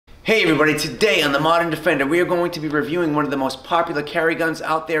Hey everybody, today on the Modern Defender we are going to be reviewing one of the most popular carry guns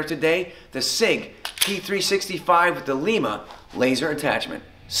out there today, the Sig P365 with the Lima laser attachment.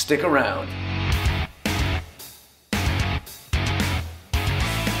 Stick around.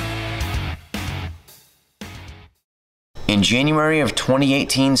 In January of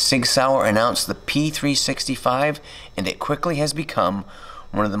 2018, Sig Sauer announced the P365 and it quickly has become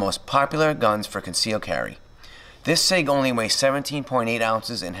one of the most popular guns for concealed carry. This Sig only weighs 17.8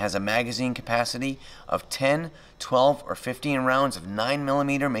 ounces and has a magazine capacity of 10, 12, or 15 rounds of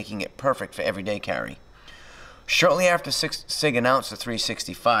 9mm, making it perfect for everyday carry. Shortly after Sig announced the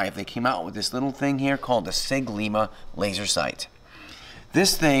 365, they came out with this little thing here called the Sig Lima laser sight.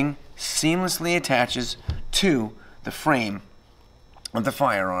 This thing seamlessly attaches to the frame of the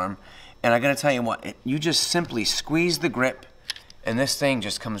firearm, and I gotta tell you what, you just simply squeeze the grip and this thing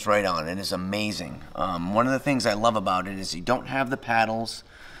just comes right on. It is amazing. One of the things I love about it is you don't have the paddles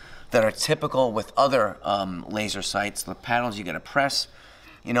that are typical with other laser sights. The paddles you gotta press.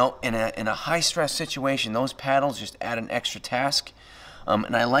 You know, in a high stress situation, those paddles just add an extra task.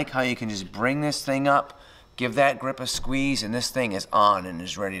 And I like how you can just bring this thing up, give that grip a squeeze, and this thing is on and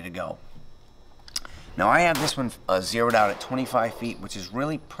is ready to go. Now I have this one zeroed out at 25 feet, which is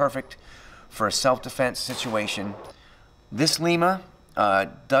really perfect for a self-defense situation. This Lima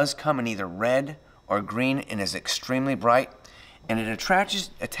does come in either red or green and is extremely bright, and it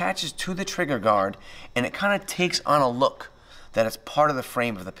attaches to the trigger guard, and it kind of takes on a look that it's part of the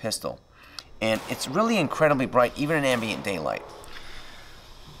frame of the pistol. And it's really incredibly bright even in ambient daylight.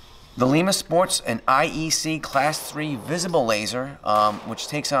 The Lima sports an IEC Class 3 visible laser, which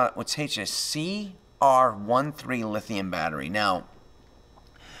takes a CR13 lithium battery. Now,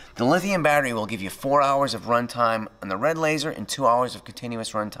 the lithium battery will give you 4 hours of runtime on the red laser and 2 hours of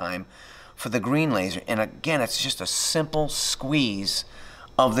continuous runtime for the green laser. And again, it's just a simple squeeze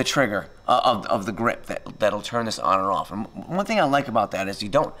of the trigger, of the grip that'll turn this on or off. And one thing I like about that is you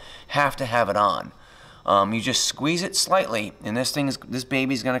don't have to have it on. You just squeeze it slightly, and this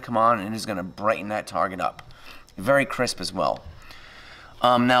baby's going to come on and is going to brighten that target up. Very crisp as well.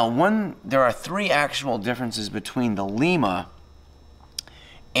 Now, there are three actual differences between the Lima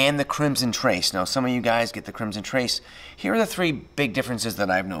and the Crimson Trace. Now, some of you guys get the Crimson Trace. Here are the three big differences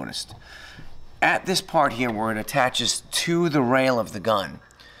that I've noticed. At this part here where it attaches to the rail of the gun,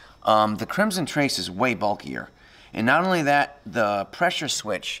 the Crimson Trace is way bulkier. And not only that, the pressure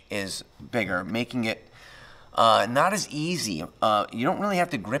switch is bigger, making it not as easy. You don't really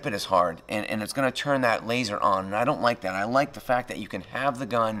have to grip it as hard, and it's going to turn that laser on. And I don't like that. I like the fact that you can have the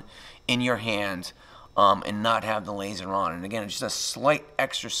gun in your hand and not have the laser on. And again, it's just a slight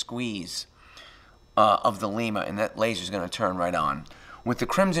extra squeeze of the Lima, and that laser is going to turn right on. With the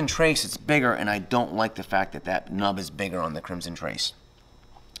Crimson Trace, it's bigger, and I don't like the fact that that nub is bigger on the Crimson Trace.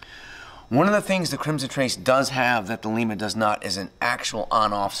 One of the things the Crimson Trace does have that the Lima does not is an actual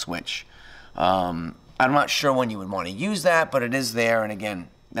on-off switch. I'm not sure when you would want to use that, but it is there, and again,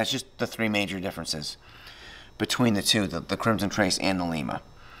 that's just the three major differences between the two, the Crimson Trace and the Lima.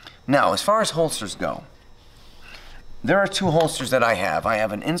 Now, as far as holsters go, there are two holsters that I have. I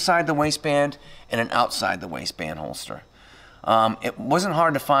have an inside the waistband and an outside the waistband holster. It wasn't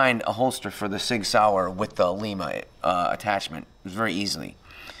hard to find a holster for the Sig Sauer with the Lima attachment. It was very easily.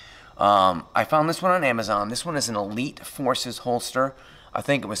 I found this one on Amazon. This one is an Elite Forces holster. I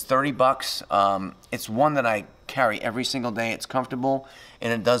think it was 30 bucks. It's one that I carry every single day. It's comfortable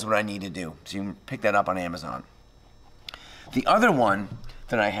and it does what I need to do. So you can pick that up on Amazon. The other one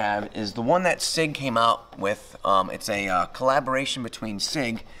that I have is the one that Sig came out with. It's a collaboration between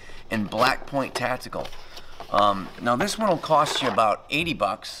Sig and Black Point Tactical. Now this one will cost you about 80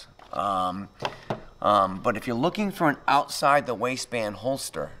 bucks. But if you're looking for an outside the waistband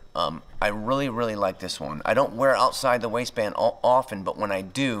holster, I really like this one. I don't wear outside the waistband often, but when I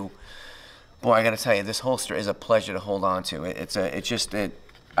do, boy, I gotta tell you, this holster is a pleasure to hold on to.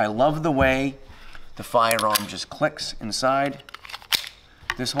 I love the way the firearm just clicks inside.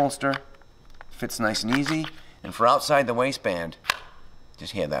 This holster fits nice and easy, and for outside the waistband,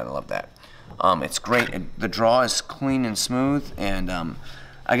 just hear that, I love that. It's great. The draw is clean and smooth, and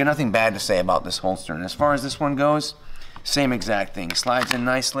I got nothing bad to say about this holster. And as far as this one goes, same exact thing. Slides in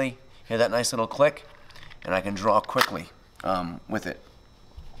nicely. Hear that nice little click? And I can draw quickly with it.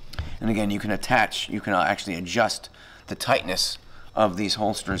 And again, you can actually adjust the tightness of these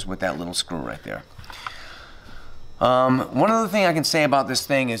holsters with that little screw right there. One other thing I can say about this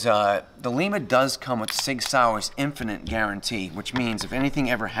thing is the Lima does come with Sig Sauer's infinite guarantee, which means if anything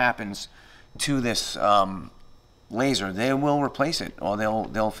ever happens to this laser, they will replace it, or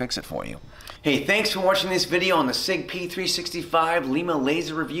they'll fix it for you. Hey, thanks for watching this video on the Sig P365 Lima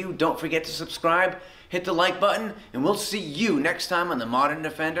laser review. Don't forget to subscribe, hit the like button, and we'll see you next time on the Modern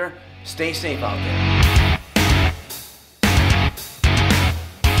Defender. Stay safe out there.